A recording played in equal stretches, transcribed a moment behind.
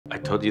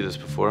told you this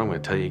before, I'm gonna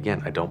tell you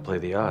again. I don't play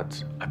the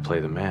odds. I play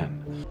the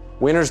man.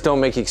 Winners don't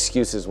make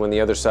excuses when the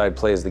other side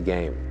plays the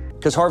game.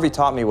 Because Harvey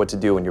taught me what to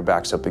do when your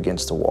back's up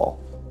against the wall.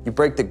 You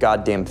break the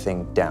goddamn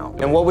thing down.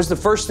 And what was the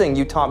first thing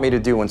you taught me to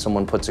do when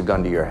someone puts a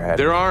gun to your head?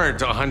 There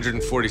aren't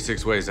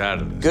 146 ways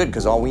out of this. Good,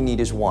 because all we need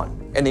is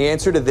one. And the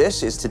answer to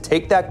this is to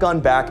take that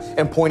gun back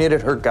and point it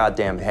at her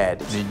goddamn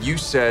head. And you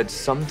said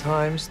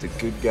sometimes the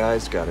good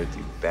guys gotta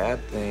do bad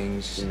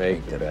things to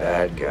make the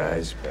bad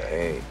guys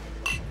pay.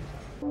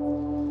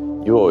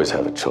 You always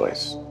have a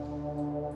choice.